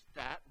preach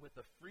that with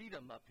the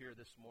freedom up here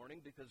this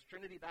morning, because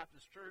Trinity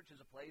Baptist Church is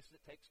a place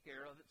that takes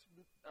care of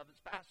its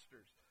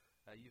pastors.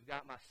 You've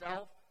got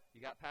myself. You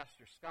got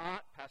Pastor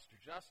Scott,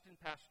 Pastor Justin,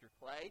 Pastor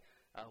Clay.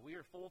 We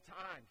are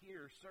full-time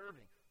here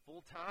serving.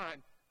 Full-time.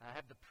 I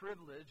have the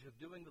privilege of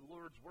doing the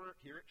Lord's work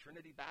here at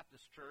Trinity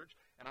Baptist Church,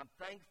 and I'm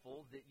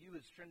thankful that you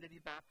as Trinity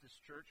Baptist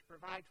Church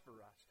provide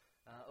for us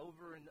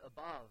over and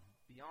above,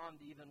 beyond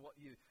even what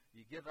you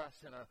give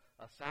us in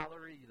a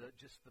salary,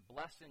 just the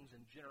blessings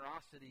and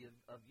generosity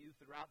of you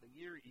throughout the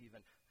year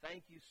even.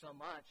 Thank you so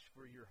much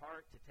for your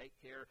heart to take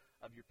care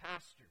of your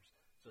pastors.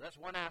 So that's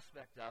one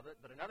aspect of it,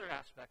 but another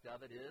aspect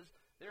of it is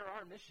there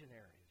are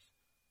missionaries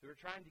who are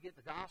trying to get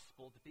the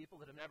gospel to people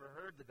that have never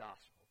heard the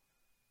gospel.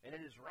 And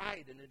it is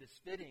right and it is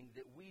fitting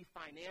that we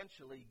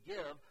financially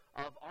give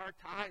of our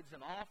tithes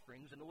and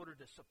offerings in order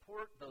to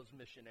support those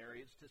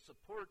missionaries, to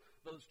support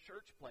those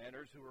church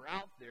planters who are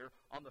out there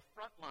on the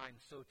front line,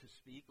 so to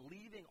speak,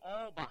 leaving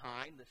all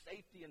behind, the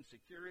safety and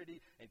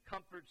security and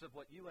comforts of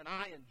what you and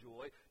I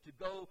enjoy, to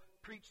go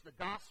preach the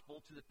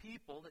gospel to the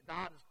people that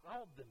God has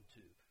called them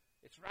to.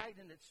 It's right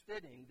and it's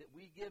fitting that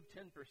we give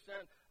 10%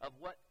 of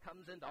what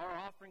comes into our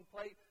offering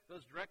plate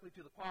goes directly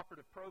to the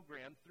cooperative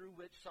program through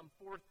which some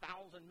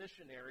 4,000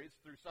 missionaries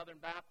through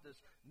Southern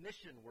Baptist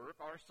mission work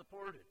are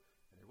supported.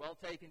 And they're well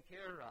taken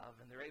care of,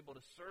 and they're able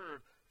to serve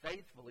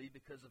faithfully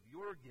because of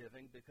your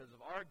giving, because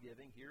of our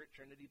giving here at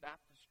Trinity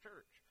Baptist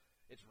Church.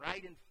 It's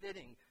right and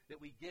fitting that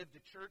we give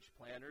to church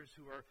planters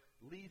who are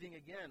leaving,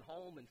 again,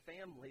 home and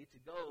family to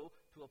go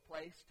to a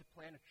place to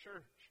plant a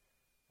church.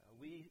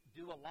 We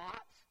do a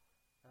lot.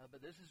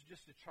 But this is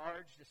just a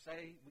charge to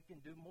say we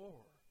can do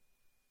more.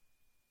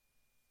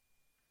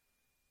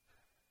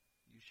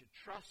 You should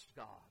trust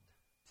God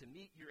to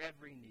meet your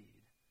every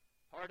need,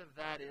 Part of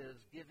that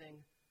is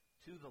giving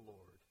to the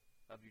Lord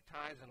of your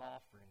tithes and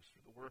offerings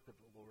for the work of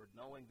the Lord,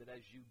 knowing that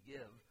as you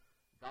give,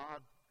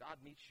 God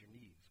meets your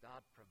needs.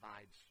 God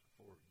provides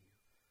for you.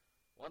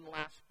 One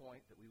last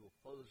point that we will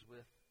close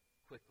with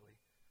quickly.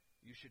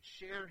 You should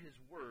share his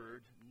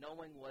word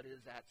knowing what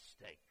is at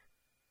stake.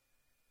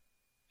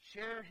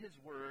 Share his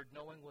word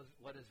knowing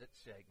what is at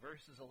stake.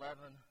 Verses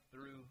 11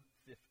 through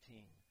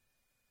 15.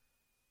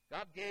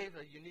 God gave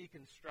a unique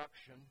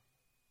instruction,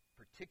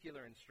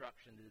 particular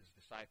instruction to his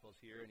disciples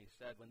here, and he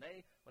said, when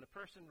a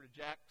person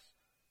rejects,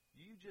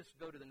 you just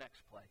go to the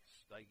next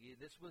place.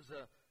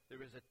 There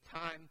was a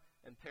time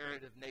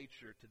imperative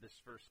nature to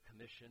this first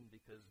commission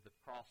because the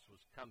cross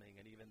was coming,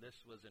 and even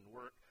this was in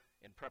work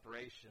in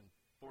preparation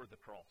for the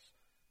cross.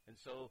 And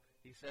so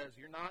he says,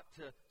 you're not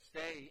to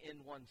stay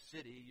in one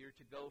city. You're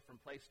to go from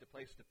place to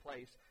place to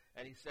place.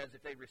 And he says,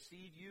 if they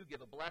receive you,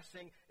 give a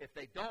blessing. If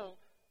they don't,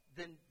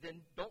 then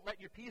don't let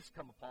your peace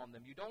come upon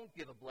them. You don't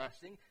give a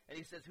blessing. And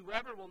he says,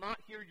 whoever will not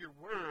hear your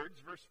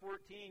words, verse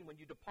 14, when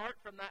you depart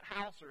from that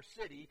house or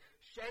city,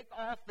 shake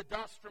off the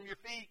dust from your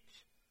feet.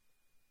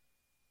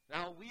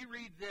 Now, we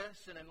read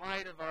this, and in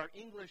light of our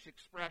English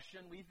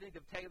expression, we think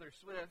of Taylor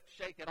Swift,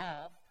 shake it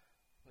off.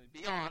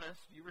 Be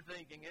honest, you were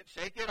thinking it.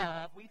 Shake it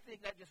off. We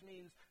think that just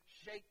means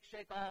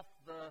shake off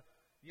the,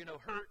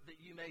 hurt that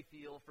you may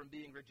feel from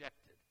being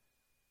rejected.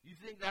 You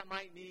think that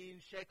might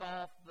mean shake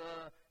off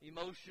the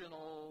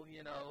emotional,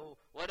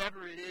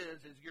 whatever it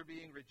is as you're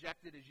being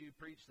rejected as you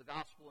preach the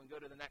gospel and go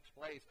to the next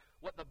place.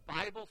 What the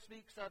Bible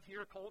speaks of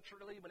here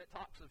culturally when it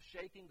talks of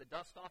shaking the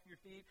dust off your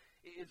feet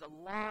is a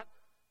lot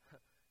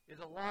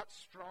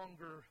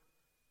stronger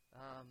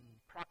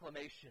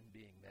proclamation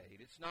being made.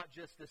 It's not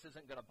just, this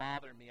isn't going to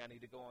bother me, I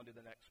need to go on to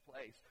the next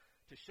place.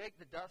 To shake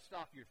the dust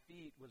off your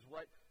feet was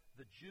what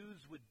the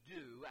Jews would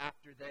do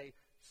after they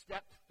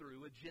stepped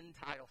through a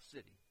Gentile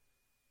city.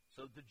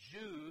 So the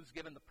Jews,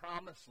 given the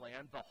promised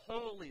land, the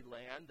holy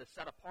land, the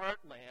set-apart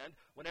land,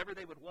 whenever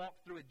they would walk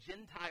through a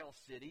Gentile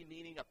city,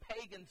 meaning a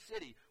pagan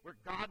city where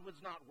God was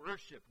not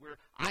worshipped, where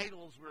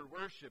idols were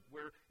worshipped,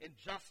 where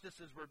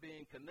injustices were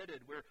being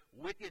committed, where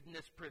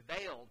wickedness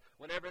prevailed,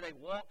 whenever they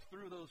walked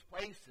through those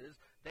places,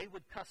 they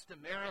would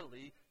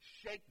customarily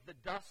shake the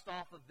dust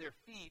off of their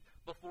feet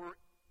before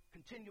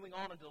continuing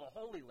on into the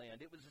Holy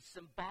Land. It was a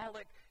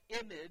symbolic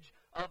image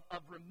of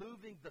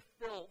removing the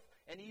filth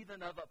and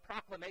even of a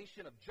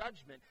proclamation of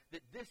judgment that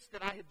this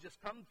that I have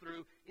just come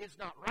through is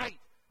not right.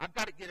 I've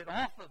got to get it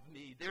off of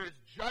me. There is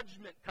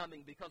judgment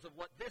coming because of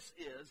what this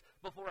is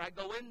before I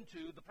go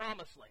into the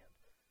promised land.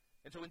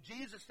 And so when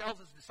Jesus tells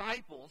his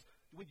disciples,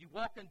 when you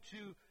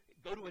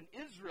go to an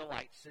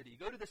Israelite city,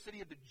 go to the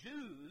city of the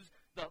Jews,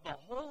 the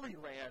Holy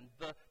Land,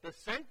 the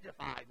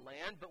sanctified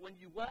land, but when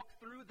you walk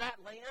through that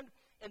land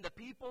and the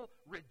people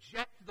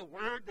reject the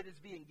word that is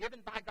being given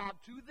by God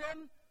to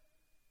them,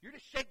 you're to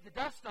shake the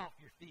dust off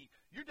your feet.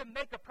 You're to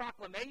make a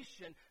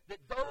proclamation that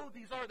though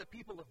these are the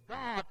people of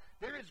God,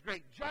 there is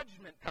great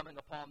judgment coming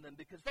upon them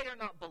because they are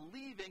not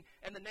believing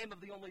in the name of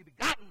the only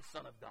begotten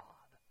Son of God.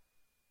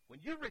 When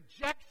you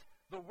reject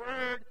the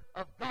word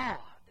of God,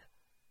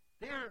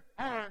 there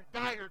are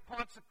dire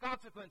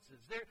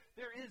consequences.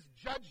 There is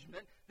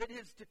judgment that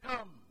is to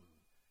come.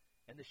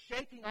 And the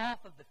shaking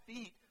off of the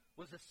feet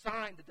was a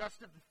sign, the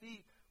dust of the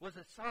feet was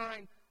a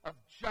sign of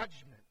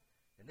judgment.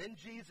 And then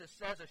Jesus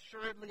says,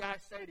 assuredly I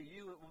say to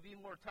you, it will be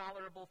more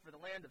tolerable for the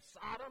land of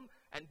Sodom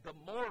and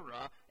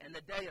Gomorrah in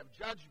the day of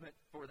judgment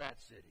for that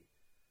city.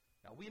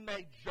 Now, we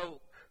may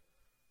joke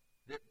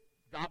that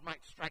God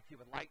might strike you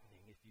with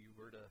lightning if you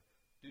were to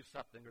do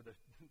something, or the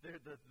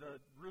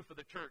roof of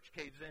the church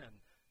caves in,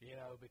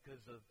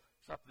 because of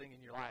something in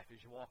your life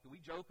as you walk.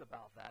 We joke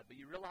about that, but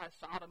you realize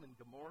Sodom and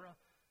Gomorrah,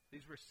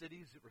 these were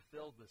cities that were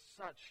filled with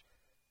such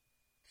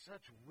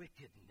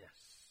wickedness.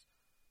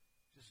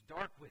 Just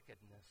dark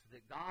wickedness,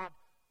 that God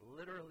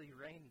literally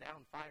rained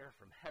down fire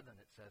from heaven,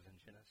 it says in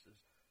Genesis,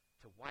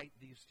 to wipe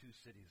these two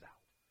cities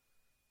out.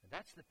 And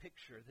that's the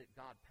picture that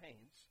God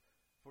paints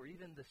for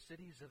even the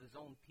cities of his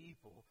own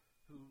people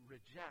who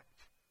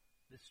reject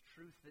this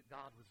truth that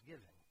God was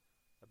giving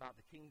about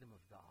the kingdom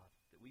of God,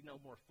 that we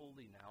know more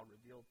fully now,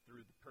 revealed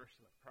through the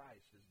person of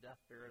Christ, his death,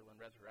 burial, and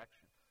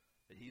resurrection,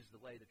 that he's the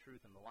way, the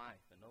truth, and the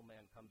life, and no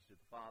man comes to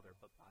the Father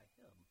but by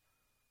him.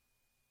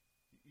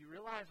 You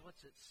realize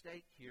what's at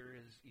stake here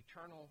is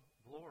eternal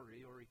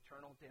glory or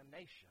eternal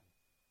damnation.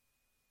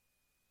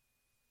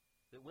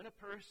 That when a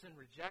person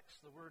rejects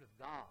the word of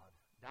God,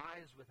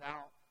 dies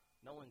without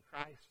knowing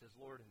Christ as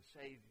Lord and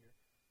Savior,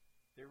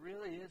 there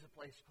really is a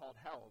place called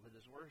hell that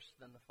is worse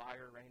than the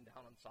fire rained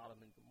down on Sodom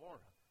and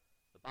Gomorrah.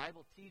 The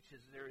Bible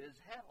teaches there is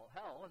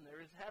hell, and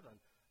there is heaven.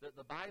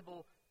 The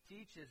Bible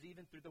teaches,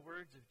 even through the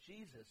words of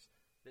Jesus,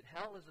 that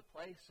hell is a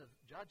place of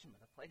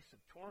judgment, a place of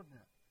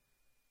torment.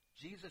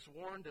 Jesus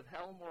warned of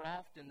hell more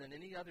often than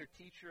any other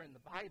teacher in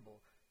the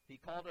Bible. He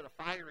called it a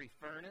fiery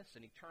furnace,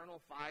 an eternal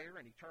fire,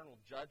 an eternal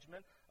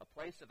judgment, a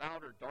place of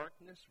outer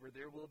darkness where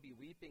there will be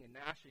weeping and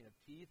gnashing of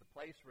teeth, a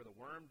place where the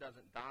worm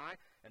doesn't die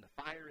and the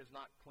fire is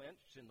not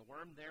quenched, and the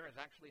worm there is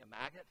actually a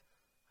maggot,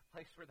 a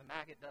place where the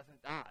maggot doesn't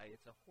die.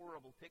 It's a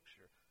horrible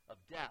picture of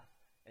death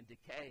and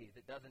decay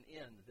that doesn't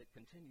end, that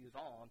continues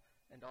on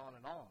and on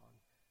and on.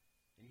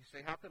 And you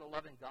say, how could a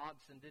loving God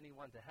send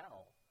anyone to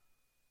hell?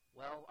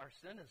 Well, our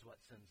sin is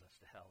what sends us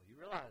to hell. You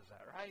realize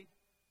that, right?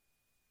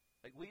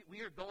 Like we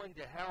are going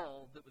to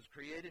hell that was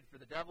created for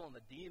the devil and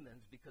the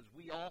demons because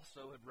we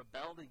also have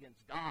rebelled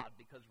against God,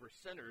 because we're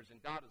sinners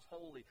and God is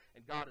holy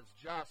and God is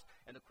just.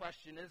 And the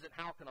question isn't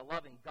how can a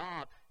loving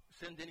God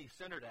send any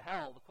sinner to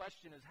hell? The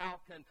question is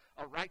how can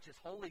a righteous,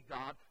 holy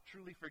God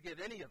truly forgive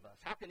any of us?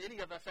 How can any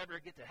of us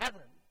ever get to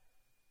heaven?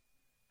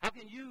 How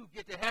can you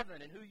get to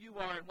heaven and who you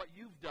are and what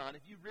you've done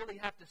if you really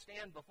have to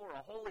stand before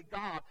a holy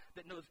God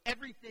that knows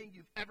everything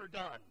you've ever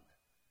done?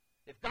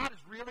 If God is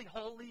really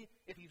holy,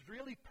 if he's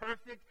really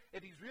perfect,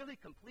 if he's really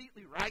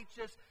completely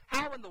righteous,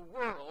 how in the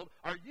world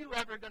are you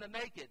ever going to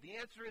make it? The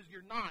answer is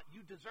you're not. You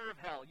deserve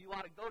hell. You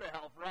ought to go to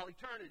hell for all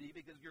eternity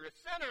because you're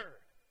a sinner.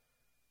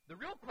 The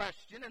real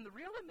question and the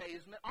real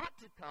amazement ought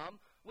to come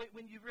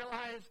when you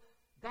realize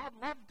God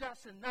loved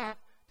us enough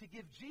to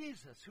give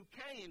Jesus, who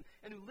came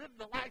and who lived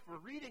the life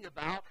we're reading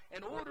about,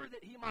 in order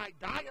that he might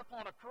die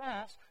upon a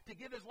cross to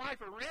give his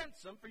life a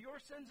ransom for your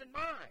sins and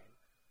mine,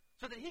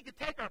 so that he could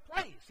take our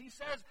place. He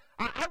says,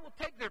 I will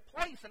take their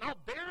place and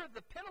I'll bear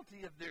the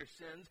penalty of their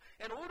sins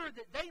in order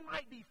that they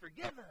might be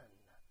forgiven.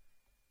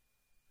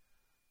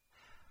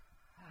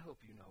 I hope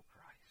you know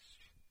Christ.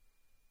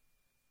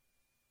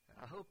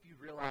 And I hope you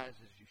realize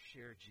as you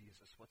share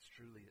Jesus what's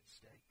truly at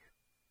stake.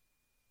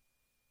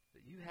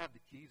 That you have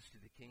the keys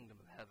to the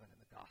kingdom of heaven in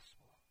the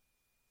gospel.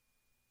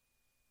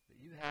 That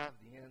you have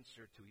the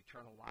answer to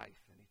eternal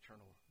life and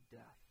eternal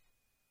death.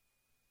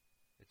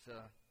 It's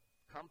a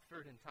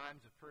comfort in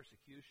times of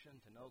persecution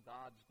to know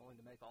God's going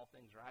to make all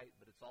things right,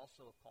 but it's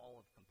also a call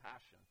of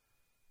compassion.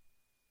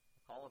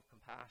 A call of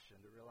compassion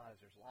to realize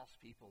there's lost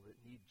people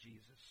that need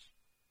Jesus.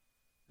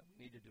 And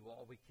we need to do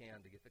all we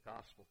can to get the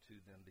gospel to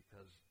them,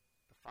 because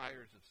the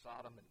fires of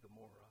Sodom and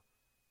Gomorrah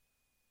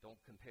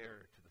don't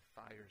compare to the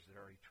fires that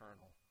are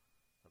eternal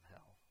of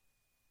hell.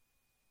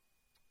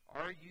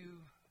 Are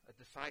you a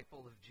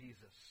disciple of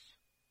Jesus?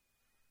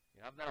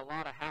 You know, I've met a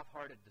lot of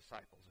half-hearted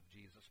disciples of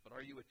Jesus, but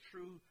are you a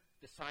true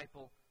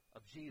disciple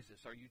of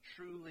Jesus? Are you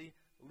truly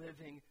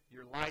living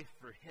your life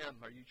for him?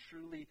 Are you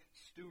truly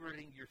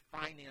stewarding your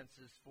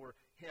finances for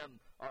him?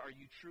 Are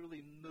you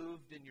truly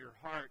moved in your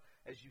heart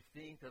as you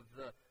think of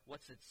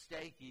what's at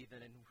stake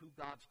even, and who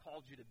God's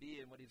called you to be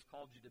and what he's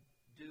called you to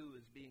do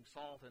as being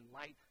salt and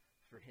light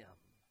for him?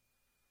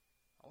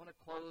 I want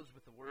to close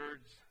with the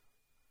words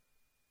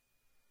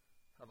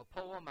of a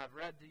poem I've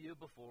read to you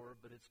before,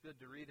 but it's good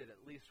to read it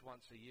at least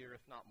once a year,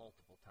 if not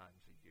multiple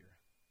times a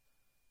year.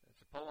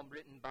 It's a poem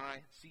written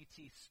by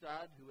C.T.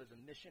 Studd, who was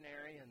a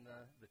missionary in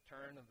the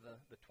turn of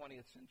the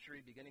 20th century,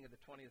 beginning of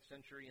the 20th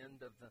century,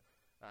 end of the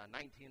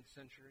 19th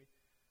century.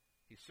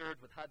 He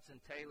served with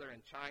Hudson Taylor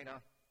in China.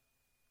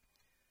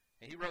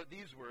 And he wrote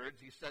these words.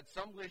 He said,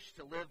 "Some wish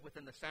to live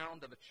within the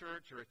sound of a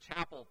church or a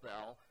chapel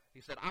bell. He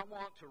said, I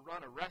want to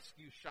run a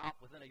rescue shop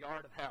within a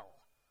yard of hell."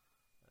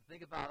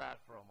 Think about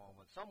that for a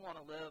moment. Some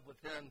want to live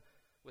within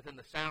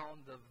the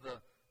sound of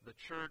the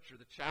church or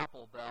the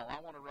chapel bell. I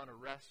want to run a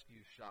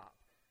rescue shop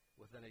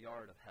within a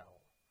yard of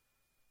hell.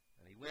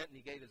 And he went and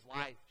he gave his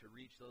life to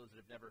reach those that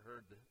have never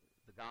heard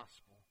the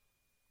gospel,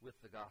 with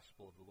the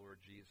gospel of the Lord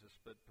Jesus.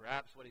 But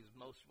perhaps what he's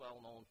most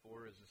well known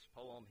for is this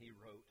poem he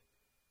wrote,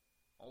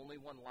 "Only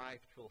one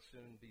life 'twill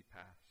soon be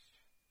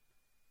past.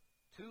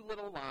 Two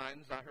little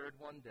lines I heard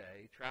one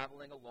day,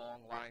 traveling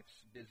along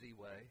life's busy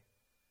way,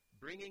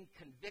 bringing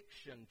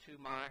conviction to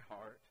my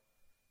heart,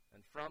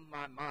 and from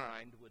my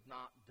mind would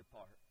not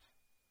depart.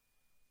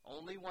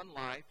 Only one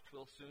life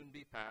 'twill soon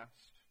be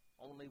past.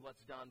 Only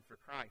what's done for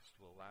Christ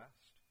will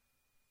last.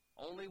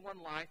 Only one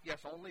life,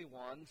 yes, only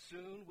one.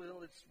 Soon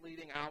will its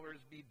fleeting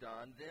hours be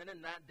done. Then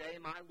in that day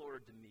my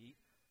Lord to meet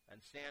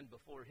and stand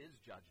before his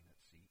judgment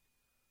seat.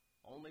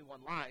 Only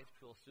one life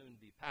 'twill soon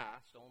be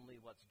past. Only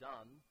what's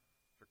done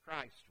for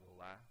Christ will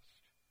last.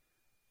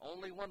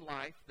 Only one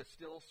life, the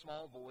still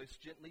small voice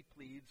gently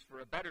pleads for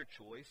a better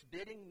choice,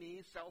 bidding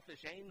me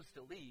selfish aims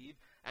to leave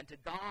and to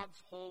God's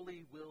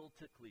holy will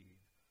to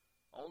cleave.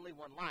 Only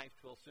one life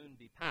 'twill soon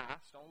be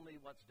past. Only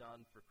what's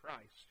done for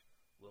Christ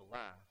will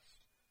last.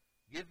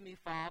 Give me,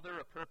 Father,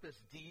 a purpose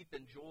deep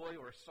in joy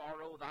or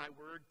sorrow, thy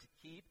word to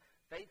keep,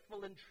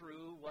 faithful and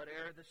true,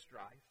 whate'er the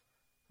strife,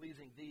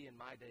 pleasing thee in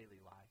my daily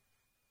life.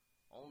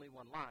 Only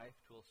one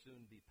life 'twill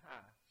soon be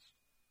past.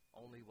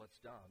 Only what's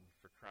done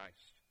for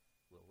Christ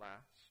will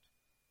last.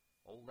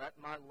 Oh, let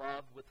my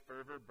love with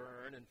fervor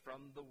burn, and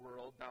from the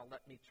world now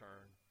let me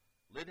turn,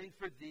 living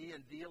for thee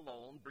and thee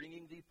alone,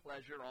 bringing thee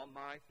pleasure on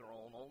my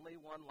throne. Only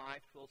one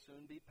life 'twill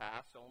soon be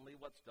past. Only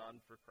what's done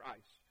for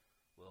Christ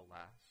will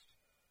last.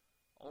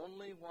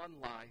 Only one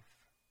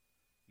life,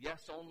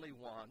 yes, only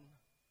one.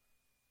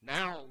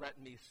 Now let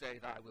me say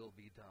thy will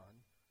be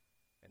done.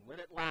 And when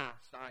at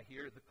last I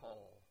hear the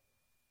call,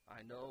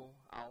 I know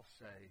I'll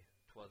say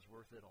 'twas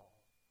worth it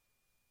all.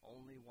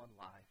 Only one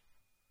life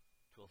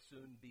 'twill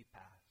soon be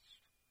past.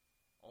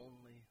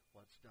 Only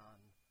what's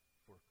done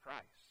for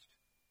Christ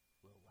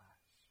will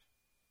last.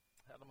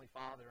 Heavenly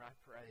Father, I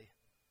pray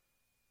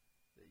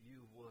that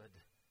you would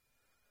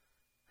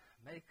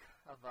make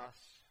of us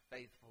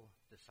faithful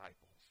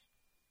disciples.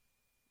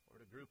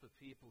 Lord, a group of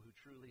people who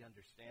truly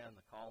understand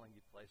the calling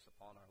you place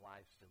upon our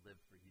lives to live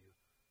for you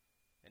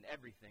in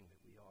everything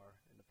that we are,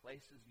 in the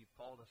places you've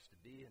called us to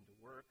be and to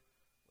work,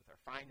 with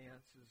our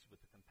finances,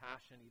 with the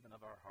compassion even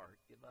of our heart.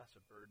 Give us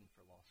a burden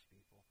for lost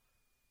people.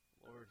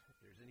 Lord, if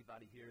there's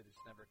anybody here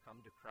that's never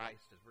come to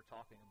Christ, as we're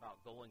talking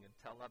about going and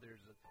telling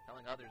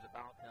others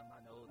about him,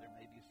 I know there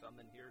may be some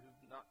in here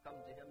who've not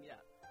come to him yet.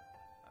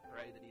 I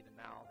pray that even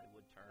now they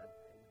would turn,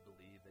 they would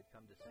believe, they'd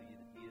come to see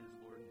that he is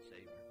Lord and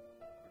Savior,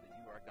 or that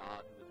you are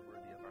God who is